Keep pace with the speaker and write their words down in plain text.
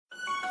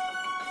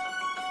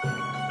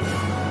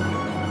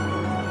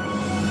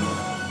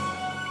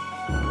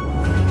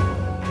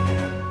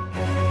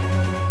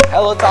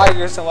Hello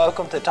Tigers and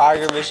welcome to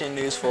TigerVision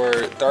News for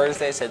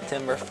Thursday,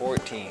 September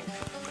 14th.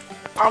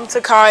 I'm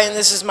Takai and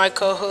this is my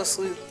co-host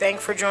Luke.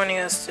 Thanks for joining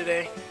us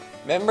today.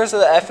 Members of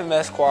the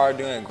FMS choir are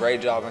doing a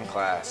great job in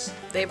class.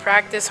 They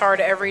practice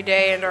hard every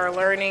day and are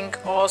learning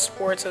all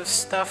sorts of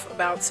stuff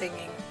about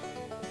singing.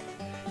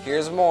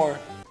 Here's more.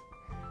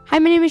 Hi,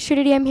 my name is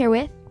Trinity. I'm here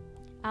with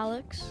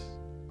Alex.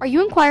 Are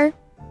you in choir?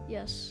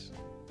 Yes.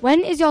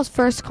 When is y'all's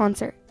first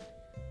concert?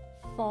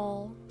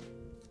 Fall.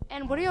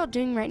 And what are y'all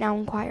doing right now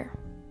in choir?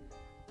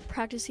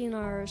 Practicing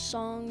our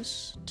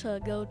songs to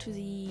go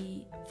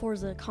to for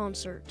the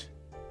concert.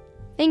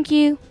 Thank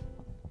you.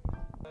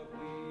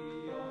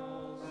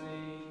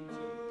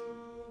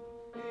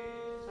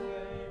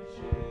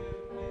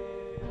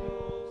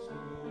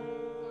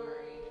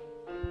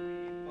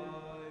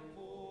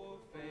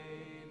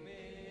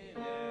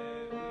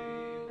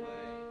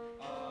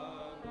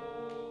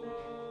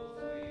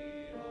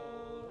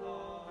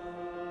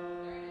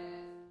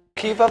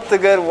 Keep up the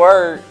good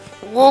work.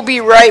 We'll be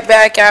right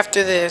back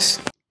after this.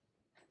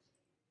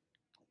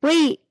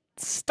 Wait,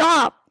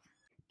 stop.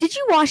 Did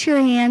you wash your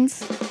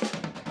hands?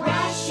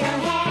 Wash your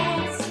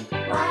hands,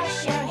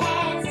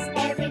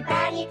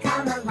 everybody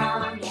come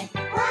along and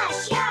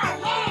wash your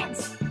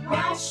hands,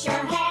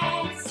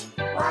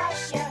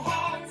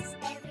 everybody.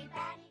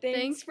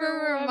 Thanks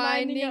for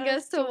reminding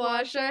us to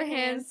wash our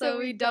hands so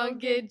we don't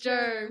get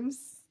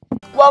germs.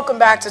 Welcome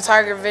back to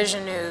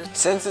TigerVision News.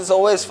 Since it's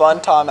always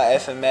fun time at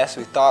FMS,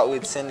 we thought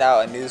we'd send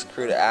out a news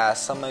crew to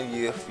ask some of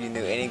you if you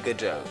knew any good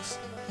jokes.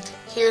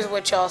 Here's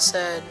what y'all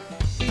said.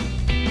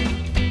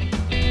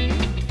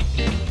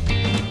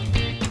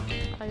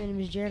 My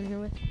name is Jared. I'm here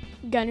with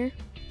Gunner,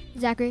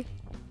 Zachary,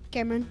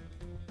 Cameron.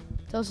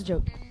 Tell us a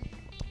joke.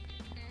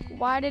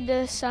 Why did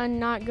the son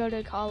not go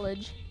to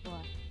college?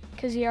 Why?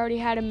 Because he already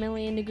had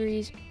 1,000,000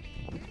 degrees.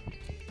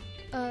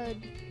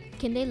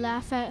 Can they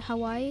laugh at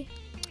Hawaii?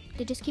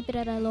 They just keep it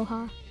at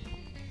Aloha.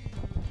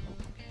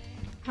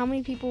 How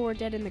many people were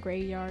dead in the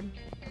graveyard?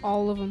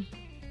 All of them.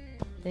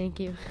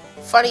 Thank you.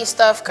 Funny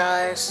stuff,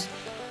 guys.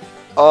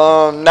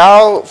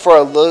 Now for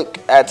a look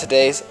at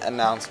today's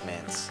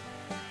announcements.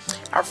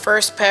 Our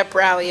first pep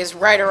rally is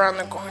right around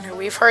the corner.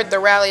 We've heard the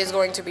rally is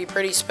going to be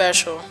pretty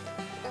special.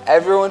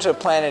 Everyone should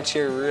plan and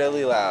cheer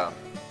really loud.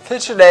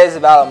 Picture Day is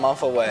about a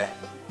month away.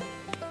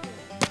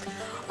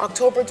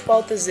 October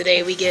 12th is the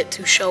day we get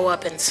to show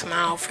up and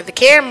smile for the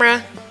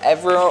camera.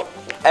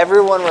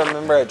 Everyone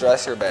remember to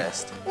dress your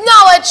best.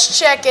 Now let's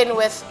check in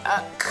with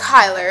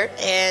Kyler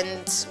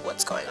and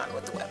what's going on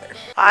with the weather.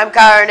 I'm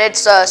Kyler and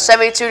it's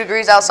 72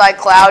 degrees outside,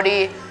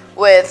 cloudy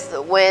with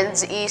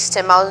winds east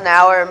 10 miles an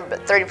hour and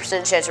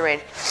 30% chance of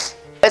rain.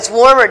 It's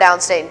warmer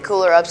downstate and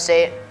cooler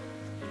upstate.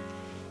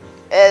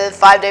 The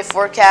 5-day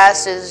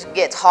forecast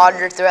gets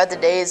hotter throughout the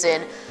days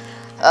and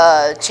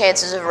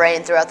chances of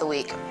rain throughout the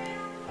week.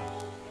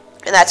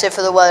 And that's it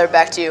for the weather.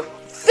 Back to you.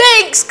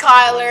 Thanks,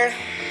 Kyler.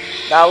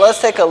 Now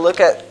let's take a look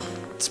at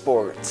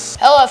sports.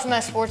 Hello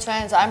FMS sports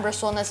fans, I'm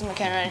Bristol Nelson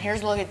McKenna and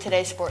here's a look at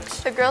today's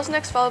sports. The girls'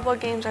 next volleyball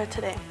games are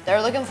today.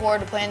 They're looking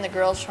forward to playing the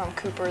girls from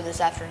Cooper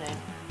this afternoon.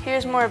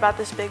 Here's more about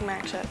this big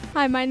matchup.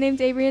 Hi, my name's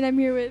Avery and I'm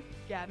here with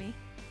Gabby,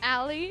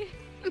 Allie,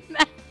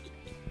 Maggie.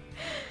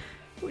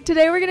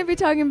 Today we're going to be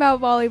talking about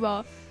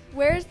volleyball.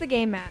 Where's the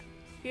game at?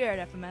 Here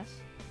at FMS.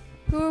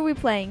 Who are we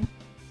playing?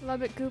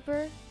 Lubbock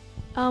Cooper,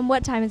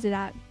 What time is it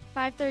at?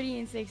 5:30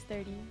 and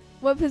 6:30.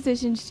 What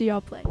positions do y'all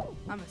play?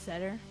 I'm a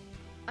setter.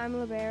 I'm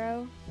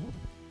libero.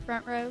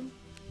 Front row.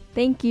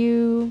 Thank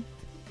you.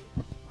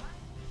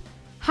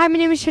 Hi, my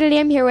name is Trinity.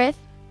 I'm here with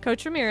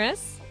Coach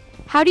Ramirez.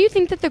 How do you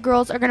think that the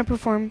girls are going to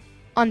perform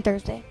on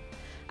Thursday?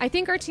 I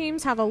think our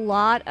teams have a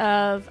lot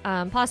of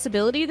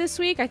possibility this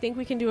week. I think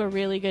we can do a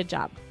really good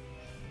job.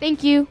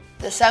 Thank you.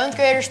 The 7th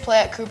graders play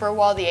at Cooper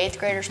while the 8th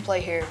graders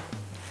play here.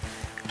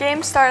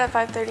 Games start at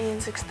 5:30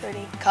 and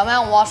 6:30. Come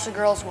out and watch the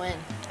girls win.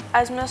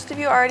 As most of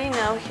you already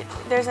know,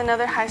 there's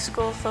another high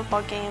school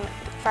football game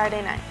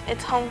Friday night.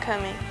 It's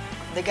homecoming.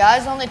 The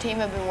guys on the team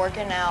have been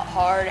working out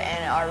hard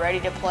and are ready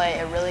to play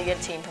a really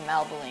good team from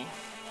Abilene.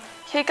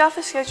 Kickoff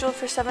is scheduled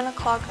for 7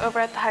 o'clock over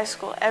at the high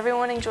school.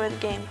 Everyone enjoy the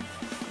game.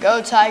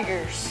 Go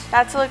Tigers.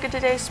 That's a look at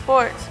today's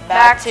sports.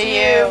 Back to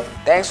you.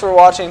 Thanks for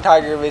watching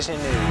TigerVision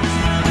News.